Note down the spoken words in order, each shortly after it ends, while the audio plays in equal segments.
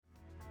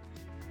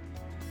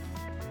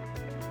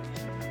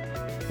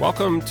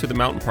Welcome to the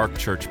Mountain Park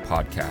Church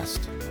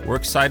podcast. We're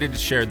excited to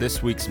share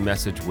this week's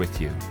message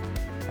with you.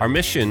 Our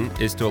mission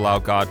is to allow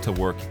God to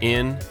work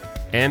in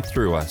and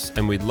through us,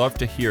 and we'd love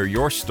to hear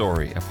your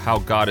story of how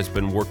God has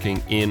been working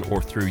in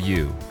or through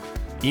you.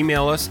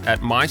 Email us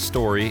at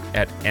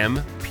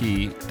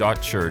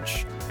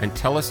mystore@mp.church and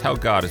tell us how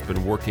God has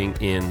been working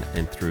in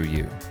and through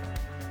you.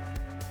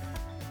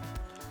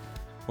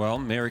 Well,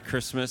 Merry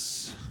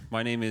Christmas.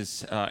 My name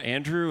is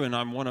Andrew, and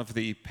I'm one of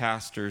the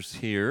pastors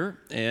here.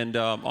 And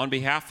on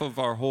behalf of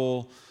our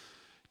whole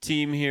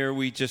team here,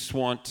 we just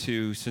want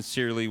to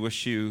sincerely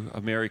wish you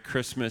a Merry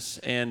Christmas.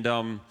 And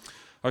I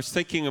was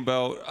thinking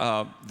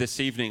about this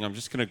evening. I'm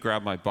just going to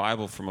grab my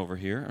Bible from over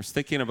here. I was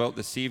thinking about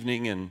this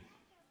evening, and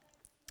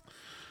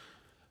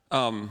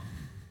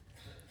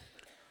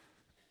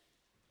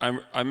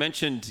I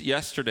mentioned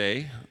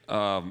yesterday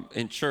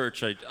in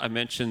church, I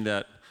mentioned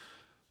that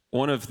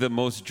one of the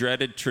most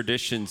dreaded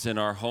traditions in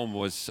our home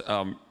was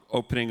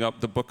opening up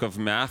the book of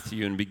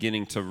Matthew and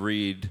beginning to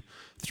read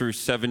through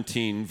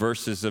 17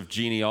 verses of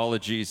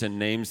genealogies and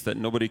names that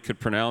nobody could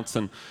pronounce.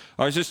 And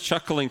I was just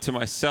chuckling to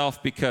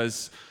myself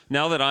because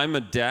now that I'm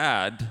a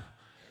dad,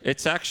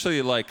 it's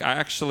actually like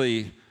I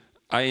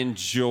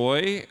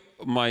enjoy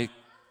my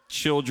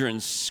children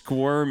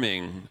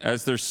squirming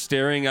as they're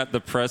staring at the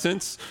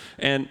presents.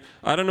 And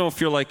I don't know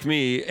if you're like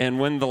me and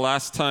when the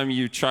last time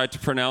you tried to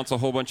pronounce a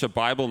whole bunch of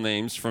Bible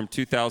names from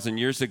 2,000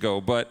 years ago,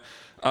 but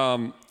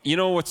you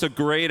know what's a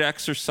great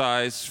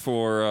exercise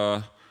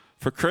for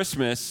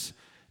Christmas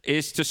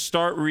is to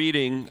start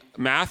reading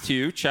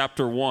Matthew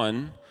chapter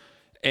 1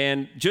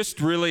 and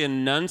just really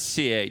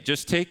enunciate.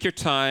 Just take your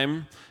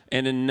time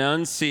and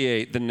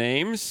enunciate the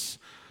names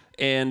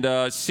and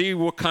see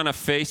what kind of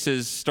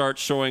faces start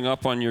showing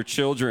up on your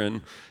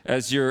children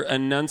as you're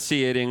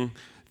enunciating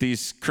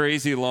these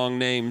crazy long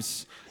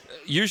names.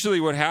 Usually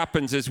what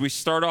happens is we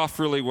start off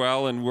really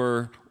well and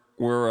we're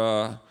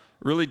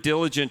really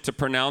diligent to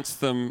pronounce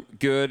them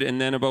good,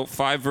 and then about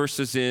 5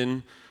 verses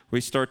in,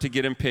 we start to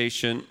get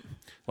impatient,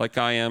 like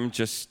I am,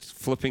 just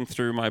flipping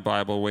through my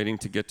Bible, waiting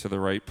to get to the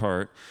right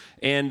part.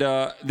 And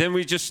then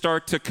we just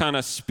start to kind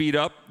of speed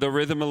up the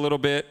rhythm a little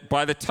bit.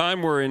 By the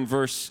time we're in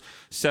verse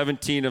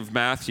 17 of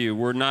Matthew,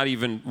 we're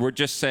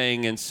just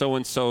saying, and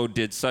so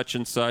did such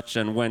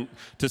and went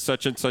to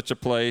such and such a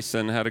place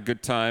and had a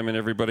good time, and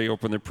everybody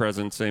opened their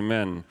presents,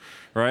 amen,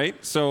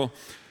 right? So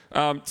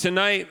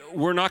tonight,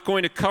 we're not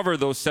going to cover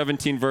those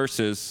 17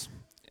 verses,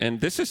 and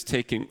this is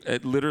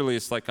literally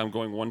it's like I'm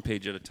going one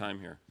page at a time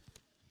here.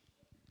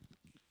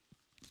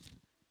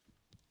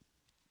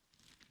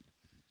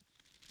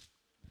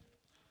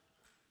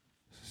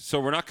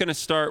 So we're not going to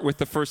start with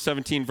the first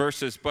 17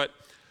 verses, but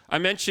I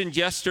mentioned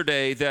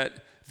yesterday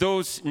that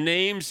those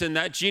names and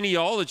that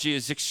genealogy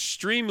is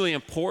extremely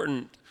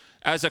important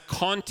as a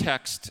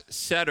context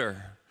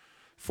setter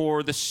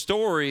for the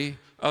story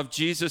of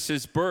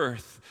Jesus'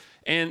 birth.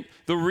 And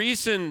the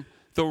reason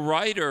the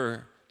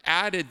writer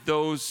added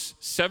those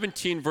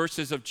 17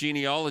 verses of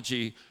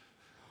genealogy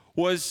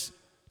was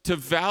to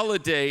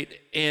validate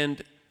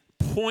and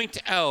point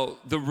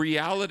out the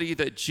reality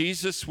that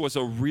Jesus was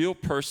a real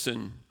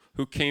person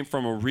who came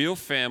from a real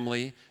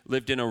family,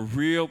 lived in a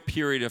real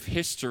period of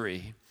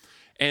history,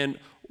 and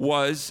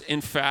was, in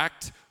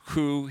fact,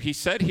 who he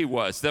said he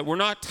was. That we're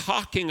not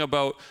talking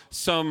about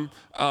some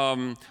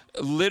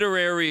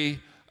literary,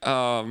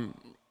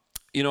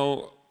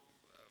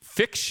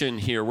 fiction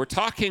here. We're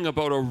talking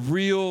about a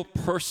real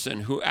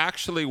person who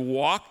actually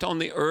walked on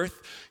the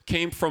earth,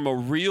 came from a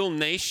real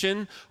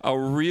nation, a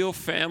real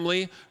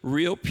family,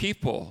 real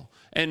people.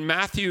 And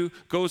Matthew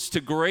goes to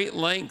great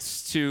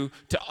lengths to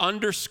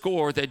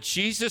underscore that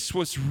Jesus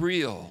was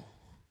real.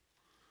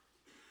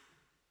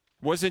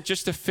 Wasn't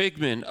just a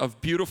figment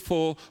of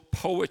beautiful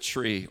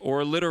poetry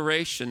or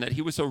alliteration, that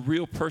he was a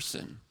real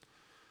person.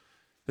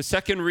 The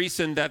second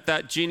reason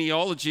that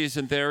genealogy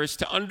isn't there is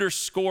to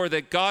underscore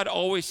that God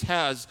always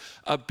has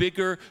a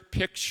bigger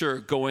picture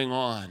going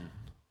on.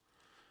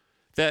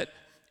 That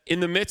in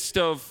the midst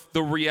of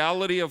the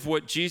reality of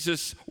what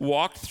Jesus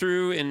walked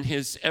through in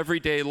his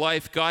everyday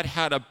life, God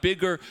had a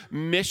bigger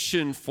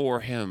mission for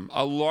him,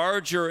 a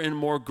larger and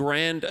more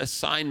grand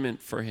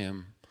assignment for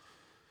him.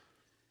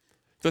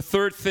 The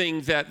third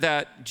thing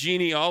that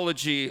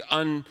genealogy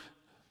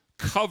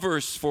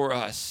uncovers for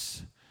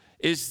us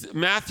is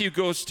Matthew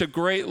goes to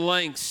great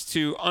lengths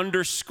to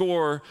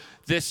underscore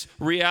this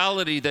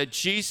reality that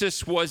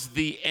Jesus was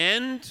the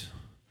end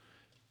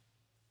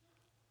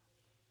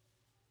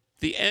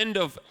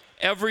of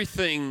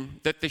everything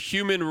that the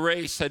human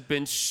race had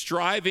been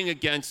striving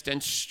against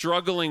and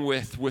struggling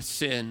with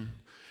sin,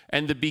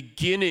 and the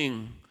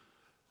beginning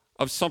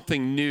of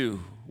something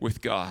new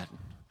with God.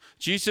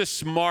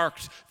 Jesus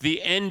marked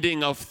the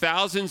ending of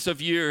thousands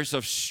of years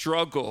of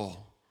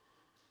struggle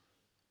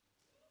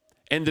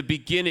and the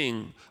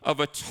beginning of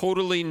a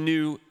totally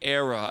new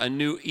era, a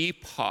new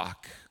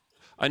epoch,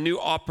 a new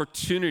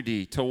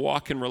opportunity to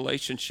walk in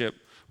relationship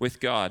with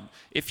God.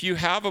 If you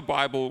have a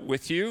Bible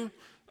with you,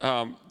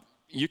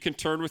 you can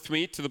turn with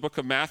me to the book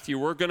of Matthew.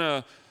 We're going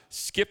to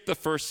skip the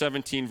first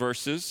 17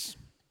 verses.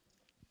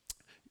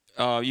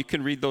 You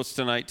can read those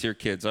tonight to your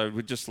kids. I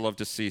would just love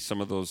to see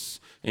some of those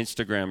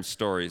Instagram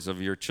stories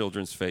of your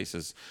children's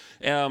faces.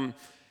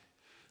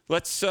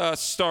 Let's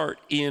start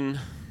in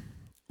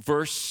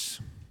verse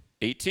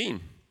 18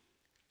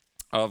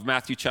 of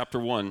Matthew chapter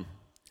 1.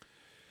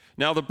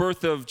 Now the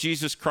birth of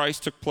Jesus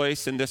Christ took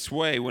place in this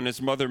way. When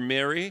his mother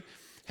Mary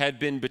had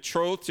been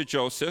betrothed to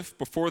Joseph,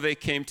 before they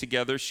came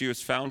together, she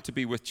was found to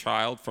be with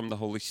child from the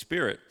Holy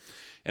Spirit.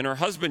 And her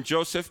husband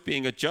Joseph,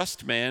 being a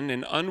just man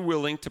and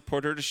unwilling to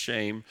put her to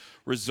shame,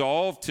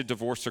 resolved to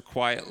divorce her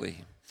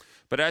quietly.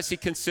 But as he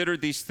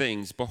considered these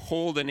things,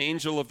 behold, an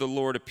angel of the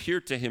Lord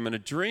appeared to him in a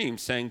dream,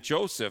 saying,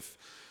 Joseph,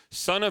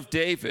 son of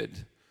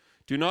David,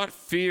 do not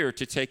fear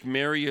to take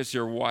Mary as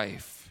your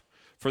wife,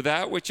 for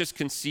that which is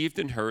conceived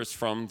in her is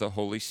from the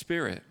Holy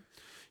Spirit.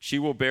 She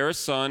will bear a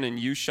son, and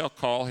you shall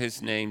call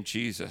his name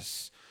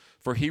Jesus,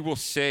 for he will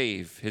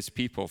save his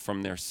people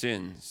from their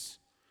sins.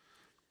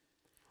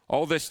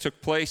 All this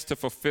took place to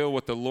fulfill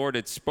what the Lord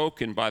had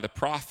spoken by the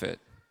prophet.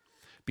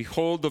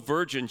 Behold, the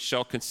virgin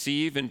shall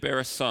conceive and bear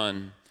a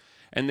son,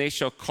 and they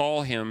shall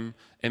call him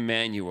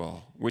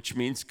Emmanuel, which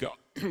means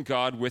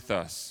God with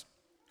us.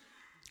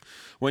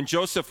 When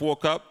Joseph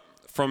woke up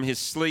from his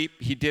sleep,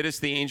 he did as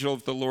the angel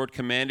of the Lord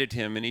commanded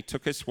him, and he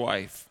took his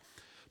wife,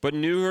 but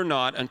knew her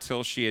not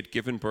until she had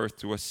given birth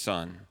to a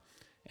son,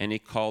 and he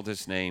called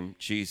his name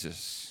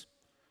Jesus.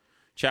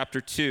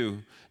 Chapter 2.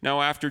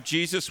 Now after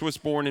Jesus was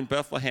born in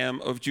Bethlehem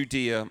of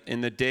Judea,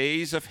 in the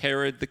days of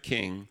Herod the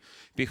king,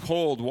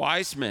 behold,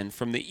 wise men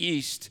from the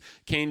east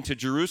came to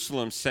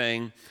Jerusalem,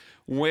 saying,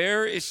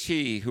 Where is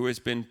he who has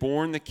been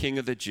born the King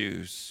of the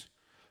Jews?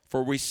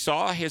 For we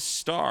saw his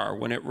star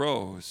when it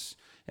rose,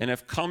 and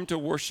have come to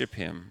worship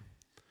him.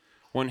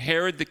 When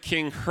Herod the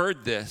king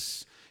heard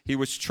this, he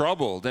was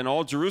troubled, and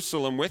all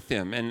Jerusalem with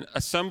him. And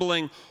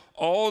assembling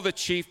all the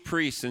chief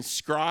priests and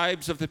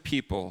scribes of the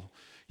people,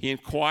 he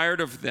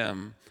inquired of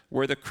them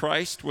where the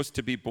Christ was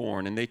to be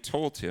born. And they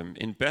told him,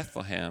 In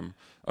Bethlehem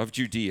of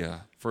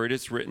Judea, for it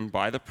is written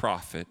by the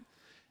prophet,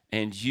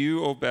 And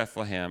you, O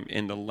Bethlehem,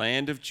 in the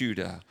land of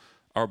Judah,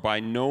 are by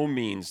no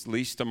means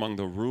least among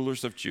the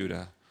rulers of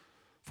Judah,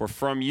 for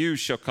from you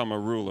shall come a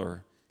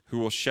ruler who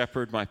will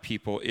shepherd my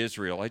people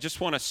Israel. I just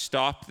want to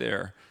stop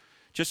there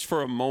just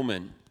for a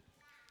moment.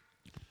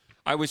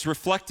 I was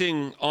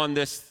reflecting on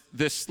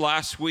this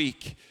last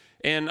week,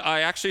 and I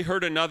actually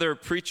heard another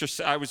preacher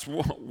say, I was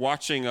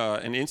watching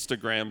an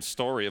Instagram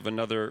story of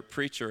another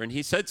preacher, and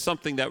he said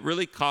something that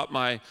really caught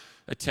my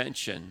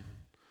attention.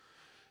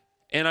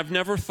 And I've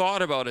never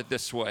thought about it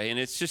this way, and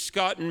it's just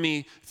gotten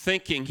me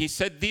thinking. He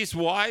said these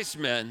wise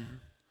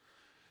men,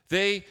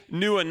 they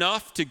knew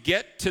enough to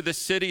get to the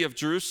city of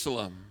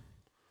Jerusalem,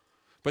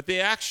 but they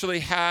actually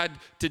had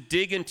to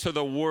dig into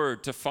the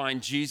Word to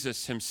find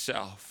Jesus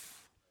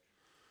himself.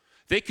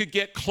 They could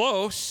get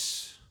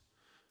close.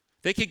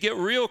 They could get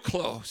real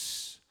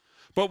close.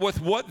 But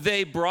with what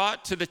they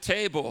brought to the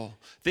table,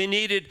 they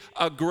needed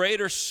a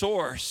greater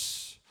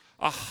source,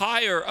 a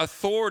higher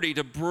authority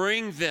to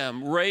bring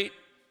them right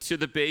to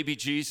the baby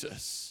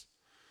Jesus.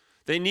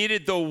 They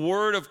needed the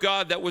Word of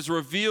God that was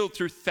revealed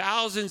through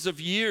thousands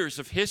of years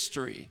of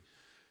history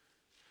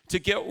to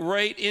get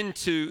right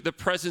into the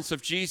presence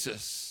of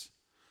Jesus.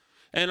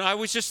 And I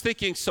was just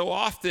thinking, so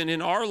often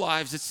in our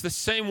lives, it's the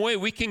same way.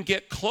 We can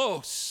get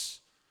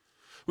close.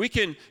 We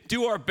can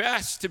do our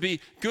best to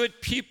be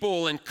good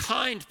people and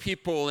kind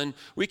people, and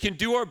we can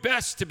do our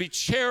best to be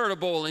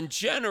charitable and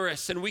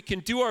generous, and we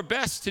can do our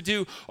best to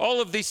do all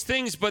of these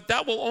things, but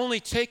that will only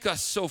take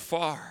us so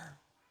far.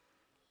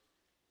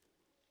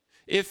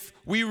 If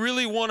we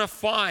really want to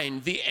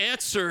find the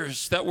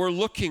answers that we're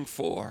looking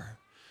for,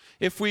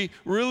 if we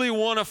really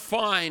want to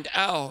find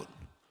out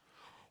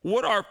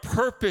what our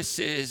purpose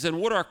is and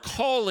what our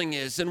calling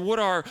is and what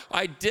our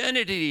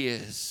identity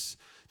is,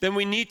 then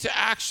we need to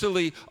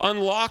actually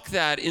unlock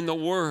that in the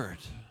Word.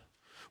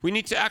 We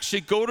need to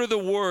actually go to the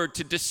Word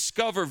to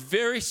discover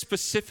very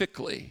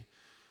specifically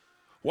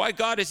why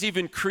God has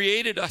even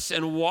created us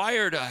and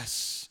wired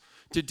us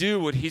to do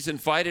what He's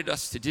invited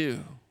us to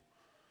do.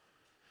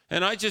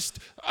 And I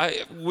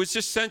was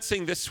just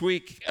sensing this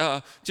week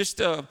just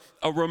a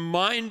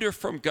reminder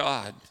from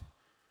God.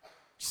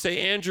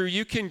 Say, Andrew,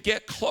 you can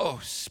get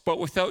close, but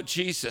without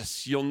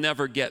Jesus, you'll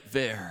never get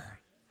there.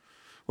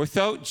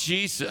 Without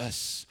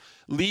Jesus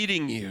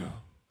leading you,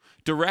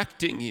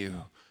 directing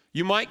you,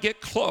 you might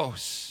get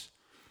close,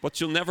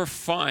 but you'll never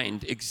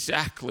find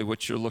exactly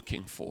what you're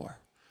looking for.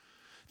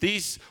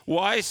 These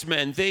wise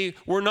men, they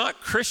were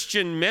not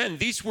Christian men.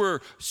 These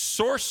were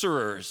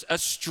sorcerers,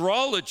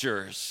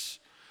 astrologers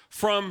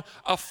from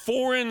a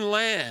foreign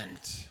land.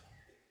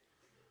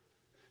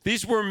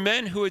 These were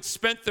men who had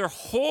spent their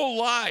whole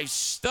lives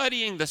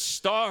studying the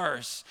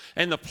stars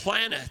and the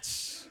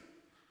planets.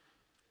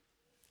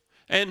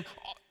 And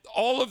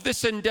all of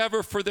this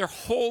endeavor for their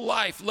whole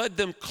life led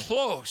them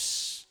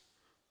close,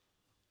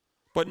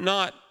 but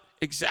not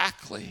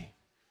exactly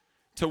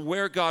to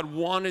where God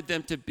wanted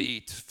them to be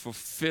to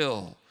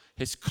fulfill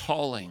His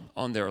calling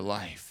on their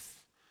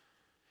life,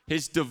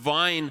 His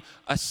divine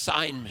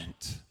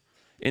assignment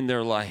in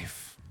their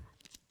life.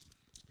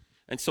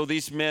 And so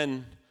these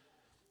men,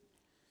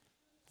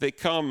 they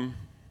come.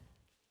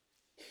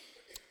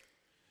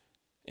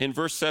 In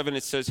verse 7,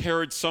 it says,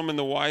 Herod summoned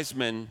the wise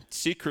men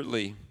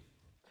secretly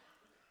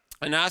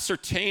and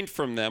ascertained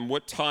from them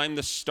what time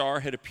the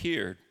star had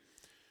appeared.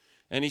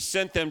 And he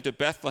sent them to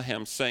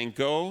Bethlehem, saying,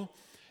 Go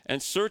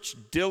and search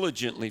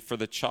diligently for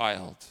the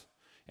child.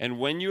 And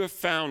when you have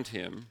found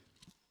him,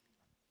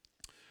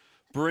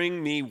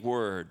 bring me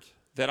word,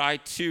 that I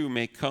too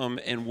may come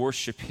and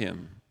worship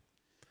him.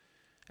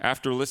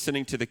 After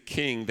listening to the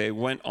king, they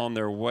went on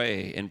their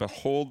way, and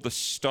behold, the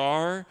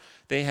star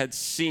they had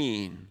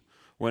seen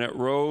when it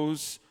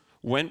rose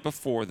went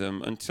before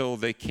them until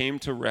they came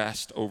to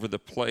rest over the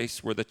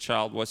place where the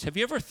child was. Have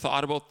you ever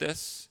thought about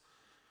this?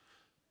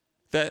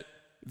 That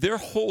their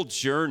whole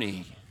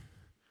journey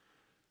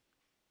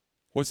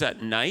was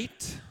at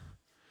night.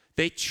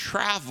 They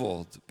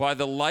traveled by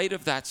the light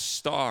of that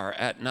star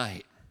at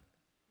night.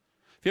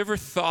 Have you ever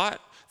thought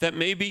that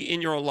maybe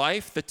in your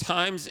life, the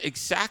times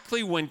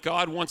exactly when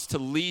God wants to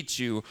lead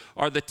you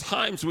are the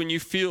times when you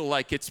feel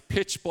like it's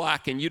pitch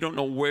black and you don't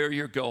know where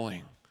you're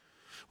going?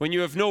 When you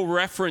have no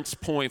reference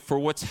point for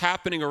what's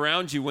happening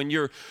around you, when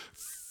you're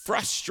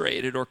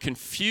frustrated or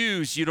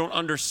confused, you don't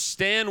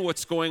understand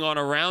what's going on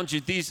around you.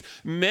 These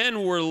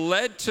men were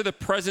led to the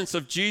presence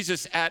of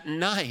Jesus at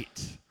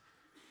night.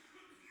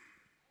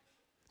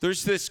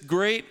 There's this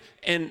great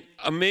and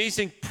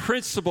amazing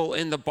principle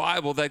in the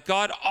Bible that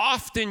God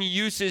often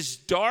uses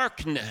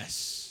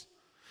darkness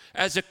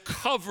as a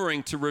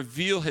covering to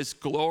reveal his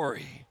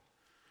glory.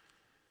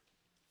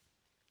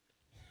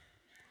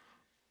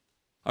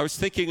 I was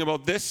thinking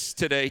about this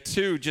today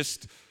too,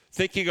 just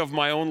thinking of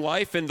my own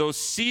life and those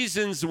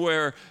seasons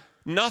where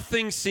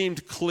nothing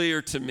seemed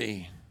clear to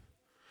me,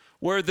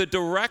 where the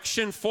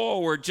direction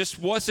forward just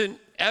wasn't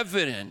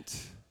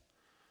evident.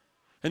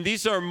 And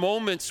these are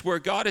moments where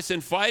God is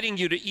inviting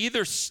you to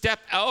either step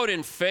out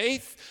in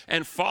faith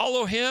and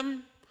follow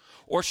him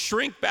or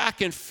shrink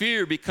back in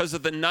fear because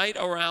of the night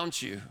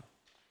around you.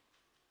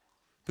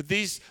 But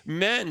these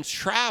men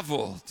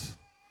traveled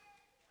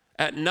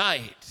at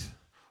night,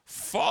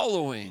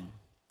 following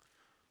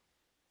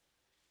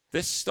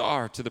this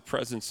star to the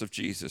presence of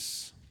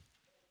Jesus.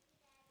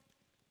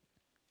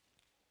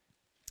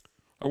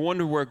 I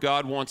wonder where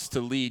God wants to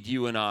lead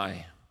you and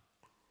I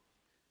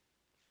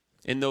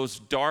in those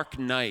dark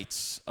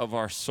nights of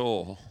our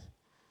soul,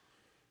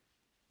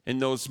 in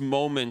those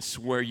moments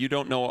where you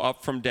don't know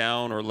up from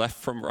down or left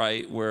from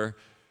right, where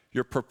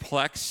you're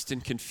perplexed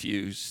and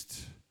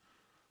confused.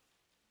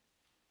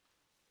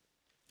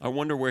 I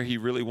wonder where he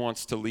really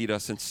wants to lead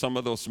us in some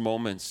of those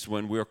moments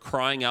when we're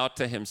crying out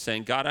to him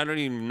saying, God, I don't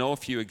even know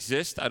if you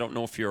exist. I don't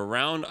know if you're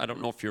around. I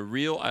don't know if you're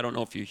real. I don't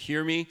know if you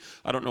hear me.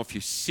 I don't know if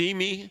you see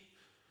me.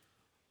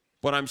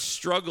 But I'm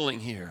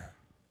struggling here.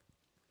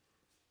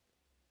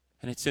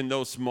 And it's in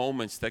those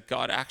moments that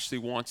God actually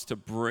wants to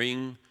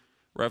bring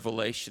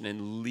revelation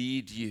and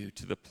lead you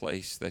to the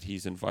place that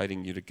he's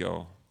inviting you to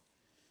go.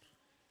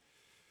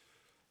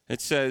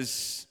 It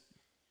says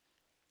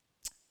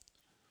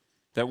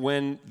that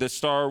when the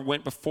star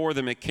went before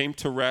them, it came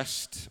to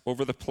rest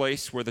over the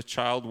place where the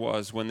child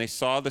was. When they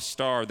saw the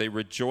star, they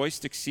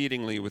rejoiced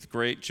exceedingly with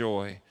great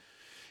joy.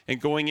 And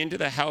going into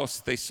the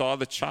house, they saw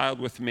the child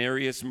with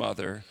Mary his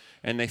mother,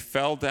 and they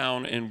fell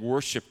down and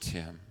worshiped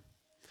him.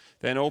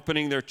 Then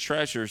opening their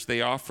treasures,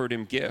 they offered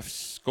him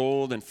gifts,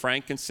 gold and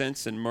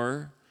frankincense and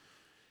myrrh.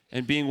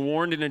 And being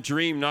warned in a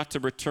dream not to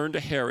return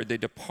to Herod, they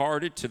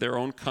departed to their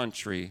own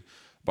country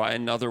by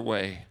another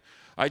way.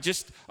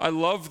 I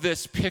love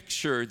this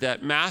picture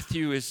that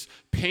Matthew is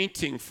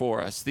painting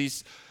for us.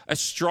 These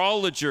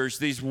astrologers,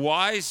 these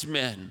wise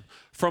men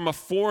from a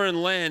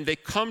foreign land, they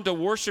come to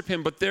worship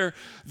him, but their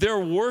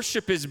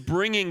worship is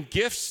bringing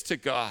gifts to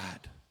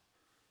God.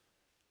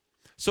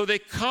 So they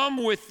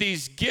come with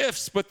these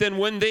gifts, but then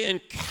when they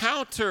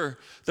encounter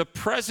the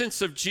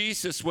presence of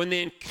Jesus, when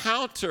they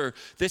encounter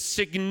this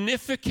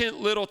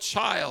significant little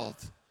child,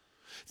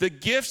 the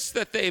gifts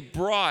that they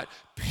brought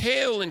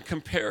pale in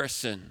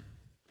comparison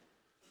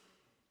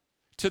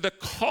to the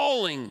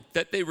calling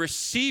that they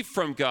receive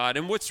from God.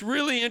 And what's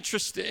really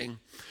interesting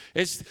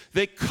is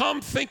they come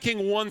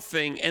thinking one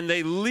thing and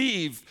they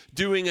leave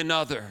doing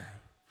another.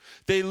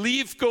 They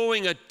leave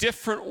going a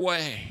different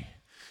way.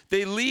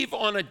 They leave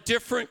on a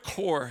different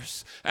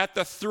course. At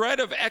the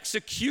threat of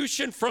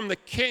execution from the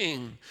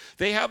king,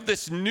 they have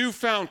this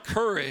newfound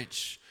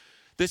courage,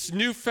 this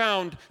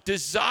newfound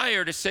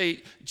desire to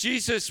say,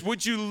 Jesus,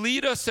 would you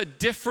lead us a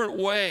different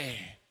way?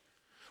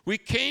 We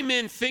came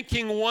in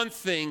thinking one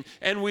thing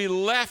and we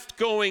left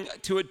going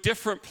to a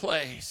different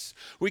place.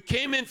 We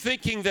came in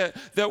thinking that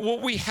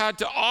what we had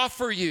to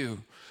offer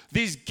you,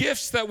 these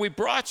gifts that we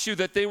brought you,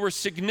 that they were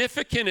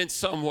significant in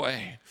some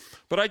way.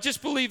 But I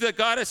just believe that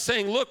God is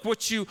saying, look,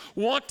 what you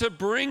want to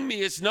bring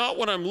me is not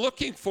what I'm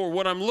looking for.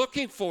 What I'm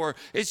looking for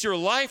is your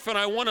life, and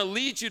I want to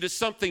lead you to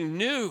something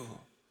new.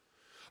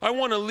 I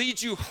want to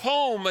lead you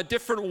home a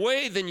different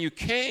way than you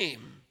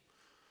came.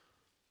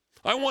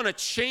 I want to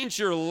change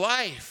your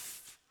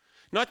life,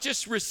 not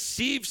just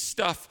receive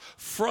stuff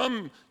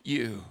from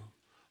you.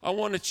 I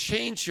want to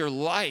change your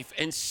life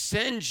and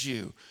send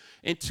you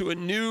into a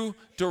new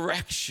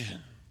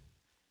direction.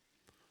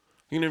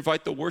 I'm going to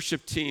invite the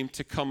worship team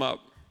to come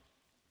up.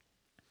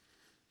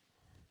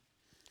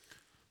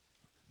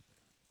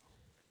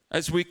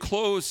 As we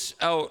close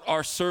out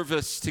our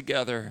service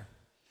together,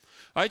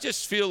 I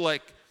just feel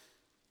like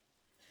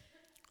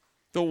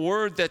the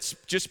word that's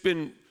just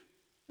been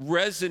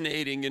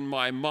resonating in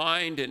my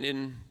mind and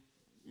in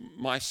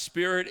my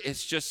spirit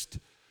is just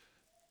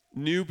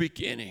new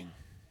beginning.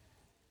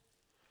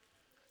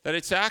 That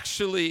it's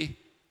actually,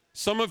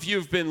 some of you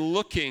have been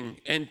looking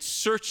and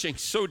searching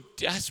so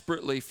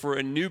desperately for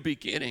a new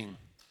beginning.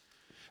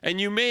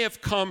 And you may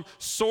have come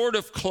sort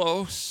of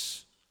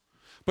close,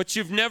 but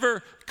you've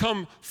never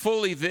come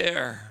fully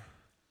there.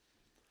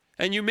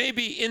 And you may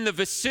be in the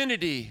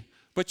vicinity,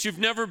 but you've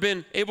never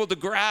been able to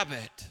grab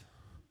it.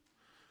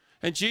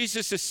 And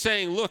Jesus is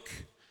saying, look,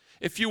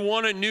 if you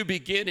want a new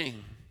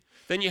beginning,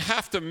 then you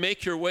have to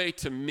make your way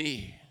to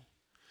me.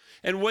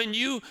 And when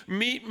you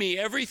meet me,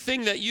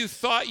 everything that you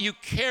thought you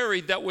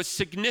carried that was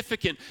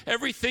significant,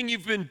 everything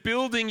you've been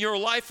building your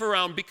life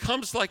around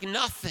becomes like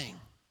nothing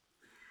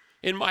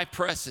in my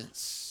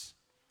presence.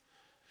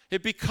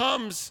 It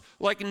becomes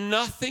like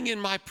nothing in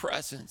my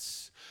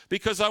presence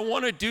because I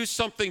want to do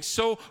something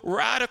so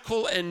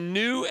radical and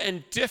new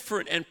and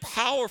different and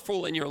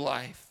powerful in your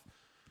life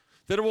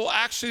that it will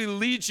actually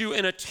lead you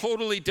in a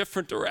totally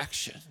different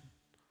direction.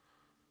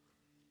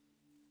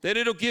 That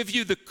it'll give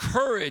you the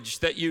courage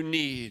that you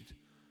need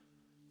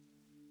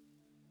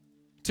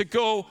to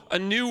go a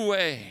new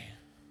way.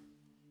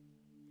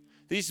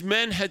 These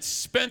men had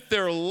spent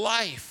their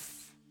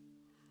life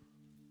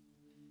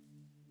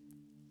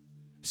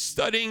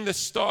studying the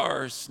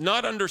stars,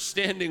 not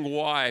understanding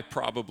why,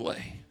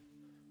 probably.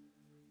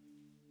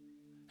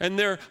 And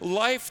their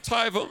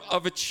lifetime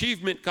of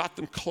achievement got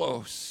them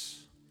close.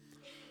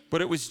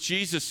 But it was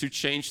Jesus who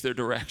changed their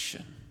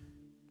direction.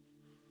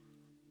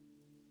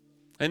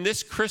 And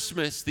this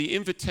Christmas, the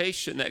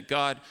invitation that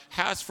God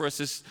has for us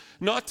is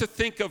not to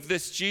think of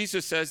this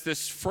Jesus as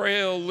this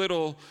frail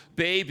little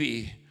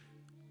baby,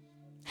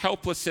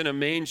 helpless in a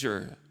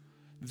manger.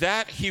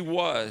 That he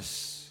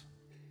was.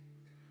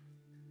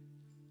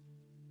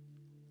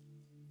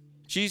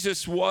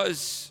 Jesus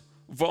was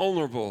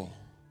vulnerable,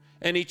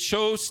 and he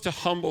chose to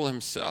humble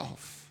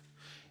himself.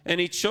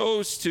 And he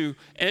chose to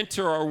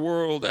enter our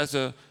world as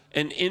an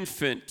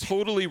infant,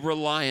 totally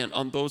reliant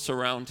on those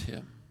around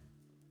him.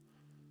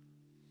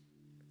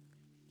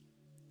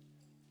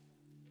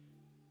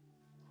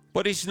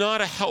 But he's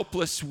not a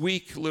helpless,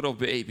 weak little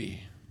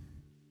baby.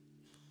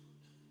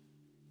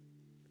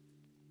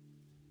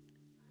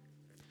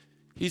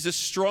 He's a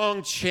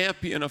strong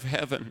champion of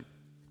heaven.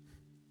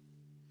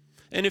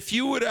 And if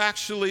you would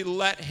actually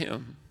let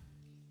him,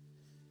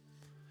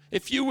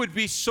 if you would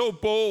be so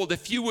bold,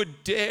 if you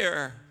would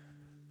dare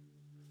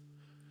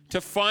to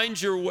find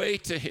your way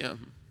to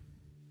him,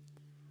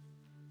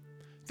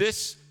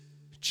 this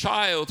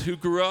child who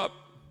grew up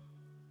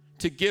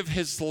to give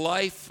his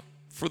life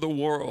for the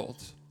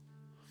world,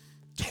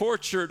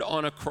 tortured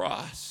on a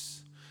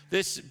cross,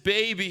 this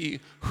baby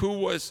who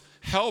was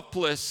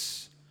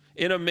helpless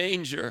in a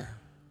manger,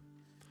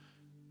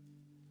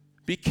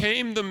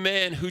 became the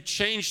man who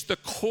changed the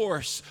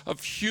course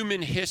of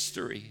human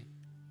history.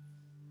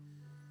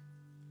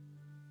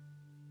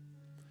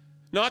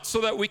 Not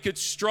so that we could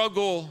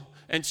struggle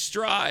and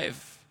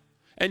strive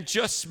and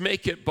just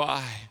make it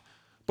by,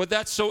 but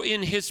that so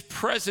in his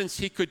presence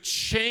he could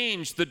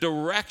change the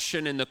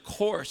direction and the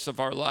course of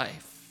our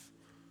life.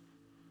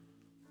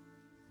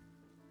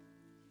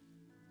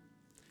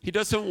 He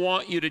doesn't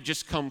want you to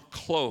just come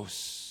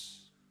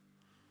close.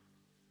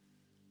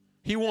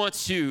 He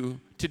wants you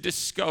to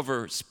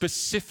discover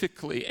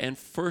specifically and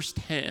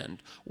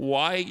firsthand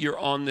why you're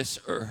on this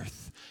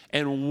earth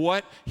and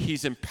what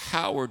he's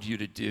empowered you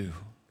to do.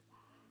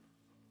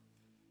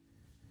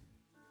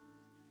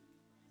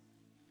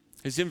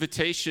 His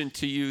invitation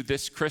to you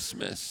this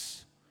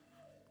Christmas,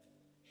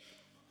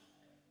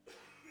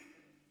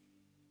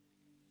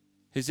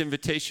 his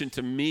invitation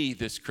to me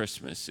this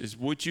Christmas is,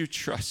 would you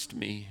trust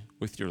me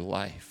with your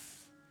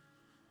life?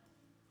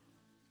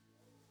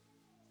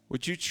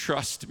 Would you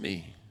trust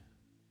me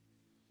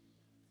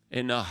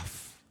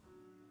enough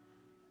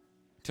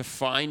to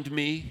find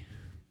me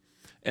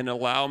and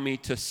allow me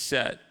to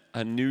set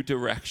a new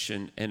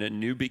direction and a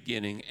new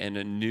beginning and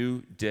a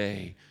new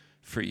day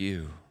for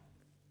you?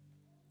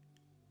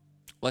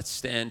 Let's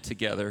stand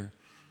together.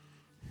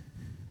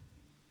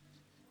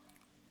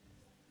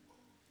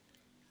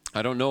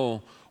 I don't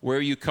know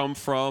where you come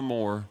from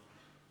or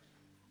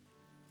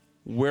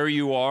where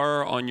you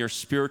are on your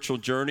spiritual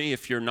journey,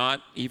 if you're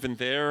not even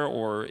there,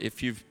 or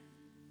if you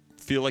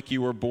feel like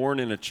you were born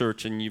in a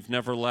church and you've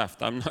never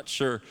left. I'm not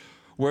sure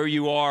where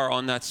you are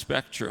on that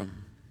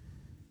spectrum.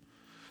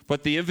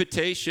 But the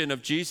invitation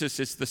of Jesus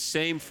is the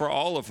same for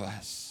all of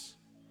us.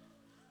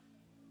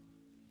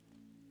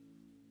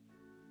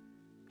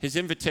 His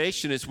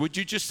invitation is, would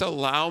you just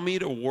allow me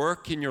to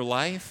work in your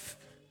life?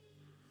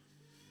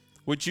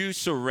 Would you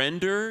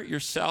surrender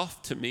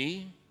yourself to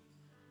me?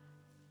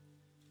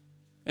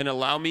 and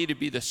allow me to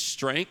be the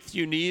strength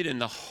you need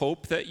and the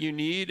hope that you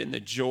need and the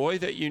joy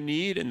that you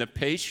need and the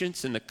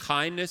patience and the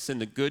kindness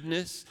and the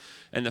goodness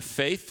and the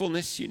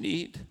faithfulness you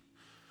need?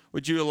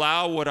 Would you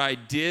allow what I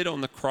did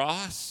on the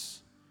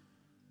cross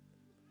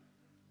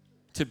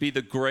to be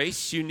the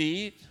grace you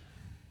need?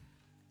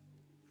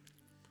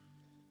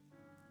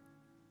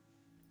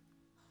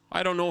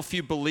 I don't know if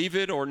you believe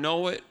it or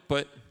know it,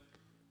 but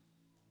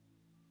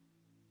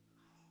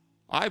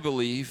I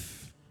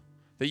believe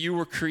that you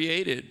were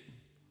created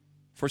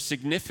for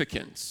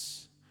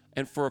significance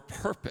and for a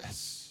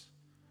purpose.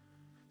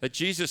 That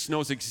Jesus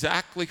knows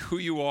exactly who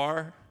you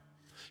are.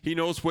 He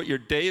knows what your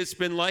day has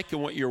been like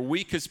and what your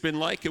week has been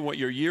like and what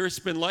your year has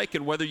been like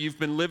and whether you've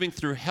been living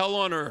through hell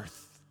on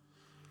earth.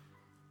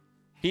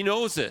 He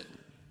knows it.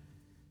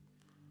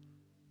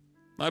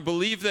 I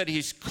believe that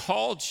He's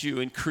called you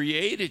and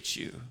created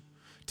you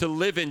to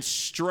live in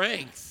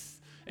strength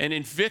and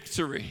in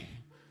victory,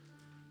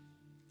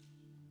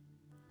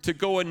 to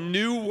go a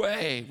new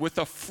way with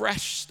a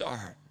fresh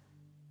start.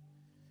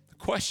 The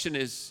question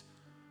is,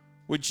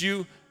 would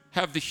you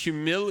have the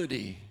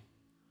humility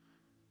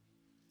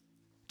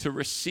to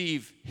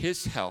receive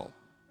His help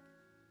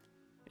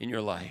in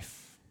your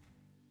life?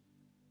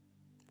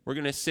 We're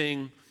going to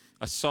sing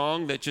a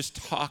song that just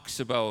talks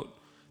about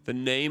the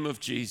name of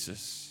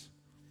Jesus,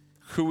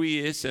 who He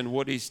is and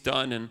what He's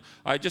done. And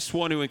I just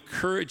want to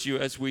encourage you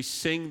as we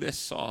sing this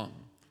song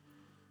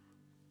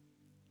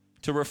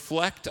to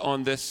reflect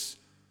on this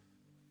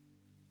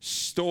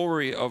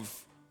story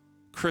of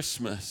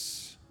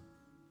Christmas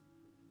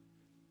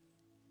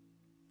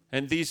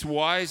and these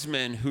wise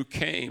men who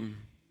came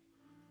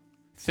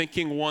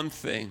thinking one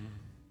thing,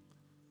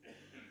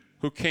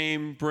 who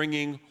came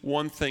bringing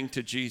one thing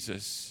to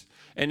Jesus,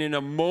 and in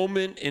a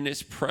moment in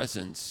His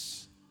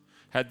presence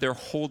had their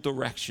whole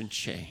direction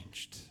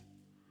changed.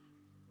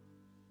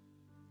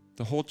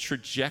 The whole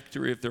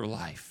trajectory of their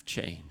life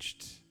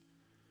changed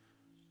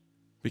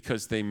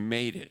because they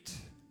made it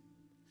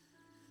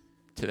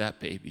to that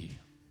baby.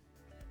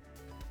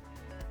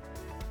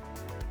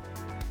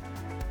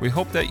 We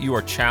hope that you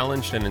are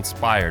challenged and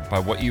inspired by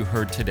what you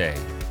heard today,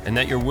 and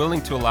that you're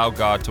willing to allow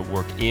God to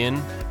work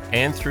in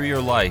and through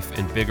your life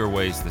in bigger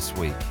ways this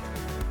week.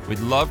 We'd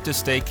love to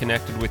stay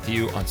connected with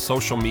you on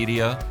social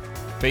media,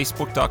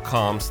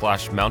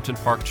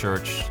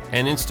 facebook.com/mountainparkchurch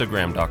and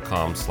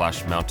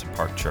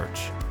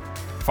instagram.com/mountainparkchurch.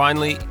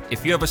 Finally,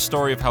 if you have a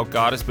story of how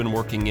God has been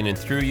working in and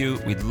through you,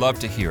 we'd love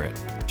to hear it.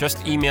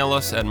 Just email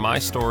us at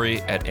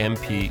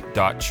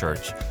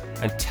mystory@mp.church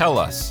and tell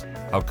us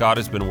how God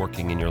has been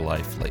working in your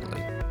life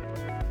lately.